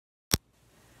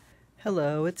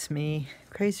Hello, it's me,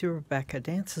 Crazy Rebecca,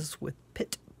 Dances with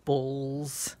Pit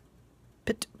Bulls.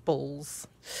 Pit Bulls.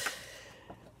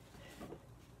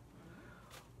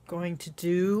 Going to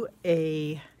do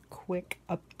a quick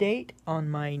update on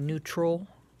my neutral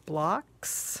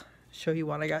blocks. Show you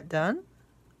what I got done.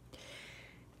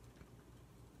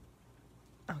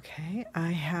 Okay, I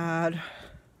had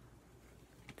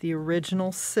the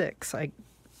original 6.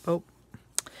 Of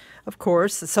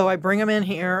course, so I bring them in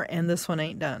here and this one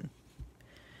ain't done.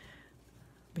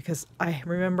 Because I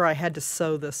remember I had to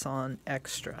sew this on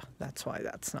extra. That's why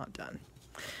that's not done.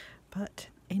 But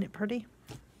ain't it pretty?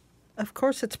 Of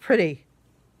course it's pretty.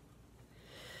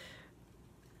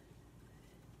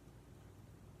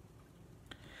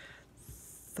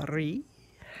 Three.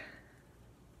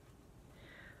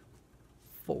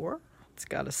 4. It's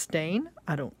got a stain.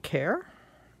 I don't care.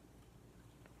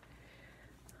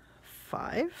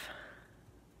 5.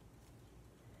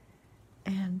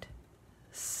 And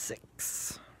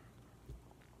 6.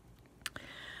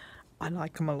 I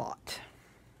like them a lot.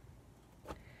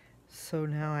 So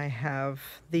now I have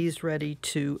these ready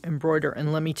to embroider,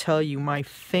 and let me tell you, my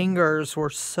fingers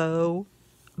were so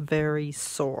very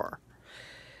sore.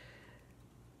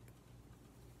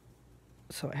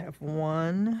 So I have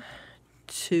 1,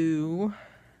 2,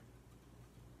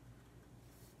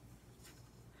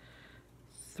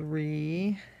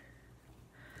 3,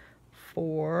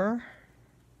 4,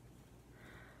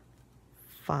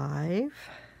 5,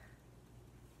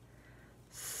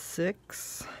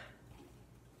 6,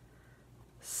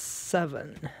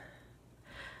 7.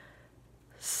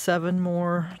 7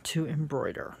 more to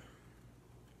embroider.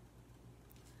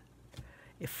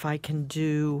 If I can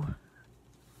do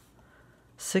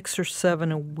 6 or 7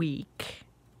 a week,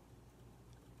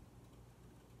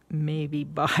 maybe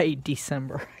by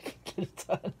December I can get it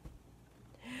done.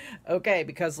 Okay,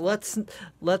 because let's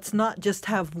not just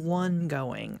have one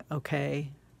going,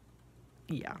 okay?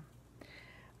 Yeah.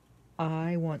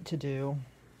 I want to do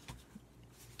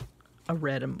a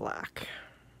red and black.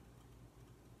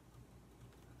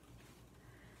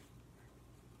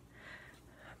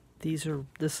 This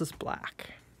is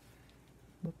black.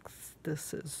 Looks,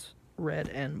 this is red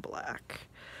and black.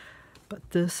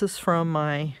 But this is from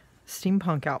my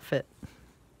steampunk outfit.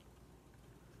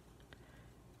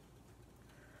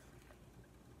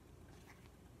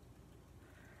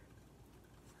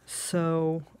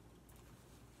 So,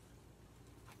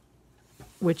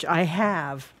 which I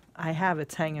have,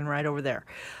 it's hanging right over there.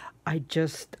 I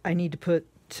need to put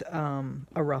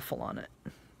a ruffle on it.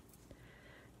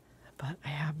 But I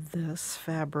have this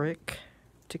fabric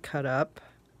to cut up.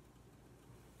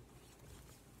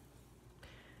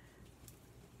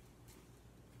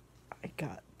 I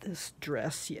got this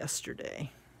dress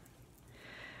yesterday.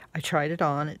 I tried it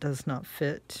on, it does not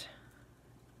fit.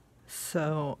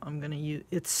 So I'm going to use,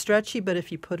 it's stretchy, but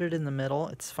if you put it in the middle,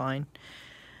 it's fine.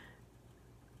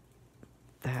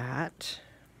 That.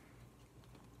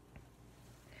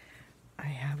 I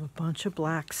have a bunch of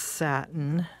black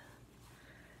satin.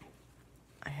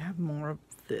 I have more of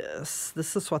this.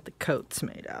 This is what the coat's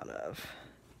made out of.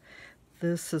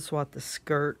 This is what the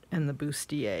skirt and the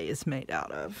bustier is made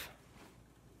out of.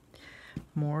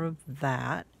 More of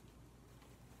that.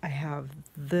 I have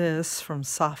this from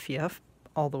Safia,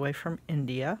 all the way from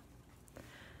India.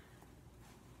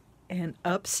 And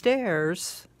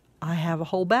upstairs, I have a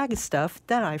whole bag of stuff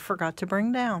that I forgot to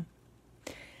bring down.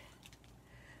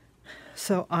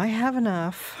 So I have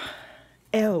enough.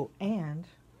 Oh, and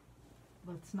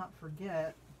let's not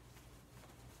forget,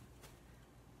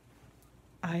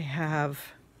 I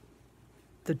have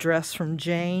the dress from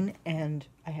Jane, and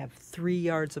I have 3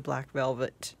 yards of black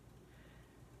velvet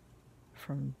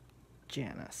from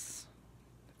Janice.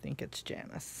 I think it's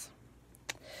Janice.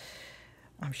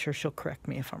 I'm sure she'll correct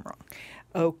me if I'm wrong.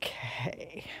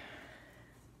 Okay.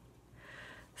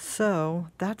 So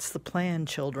that's the plan,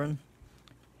 children.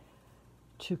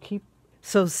 To keep,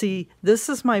 so see, this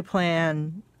is my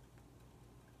plan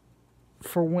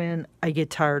for when I get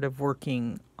tired of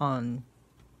working on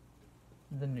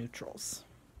the neutrals.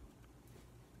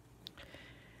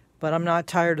 But I'm not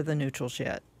tired of the neutrals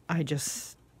yet. I'm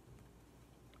just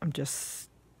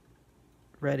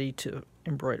ready to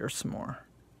embroider some more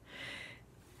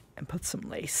and put some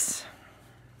lace.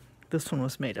 This one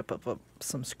was made up of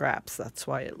some scraps. That's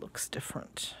why it looks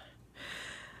different.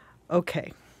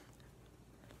 Okay.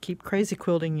 Keep crazy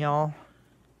quilting, y'all.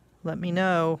 Let me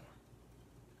know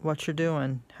what you're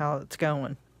doing, how it's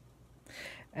going.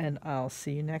 And I'll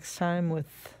see you next time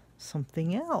with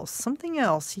something else. Something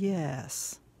else,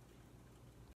 yes.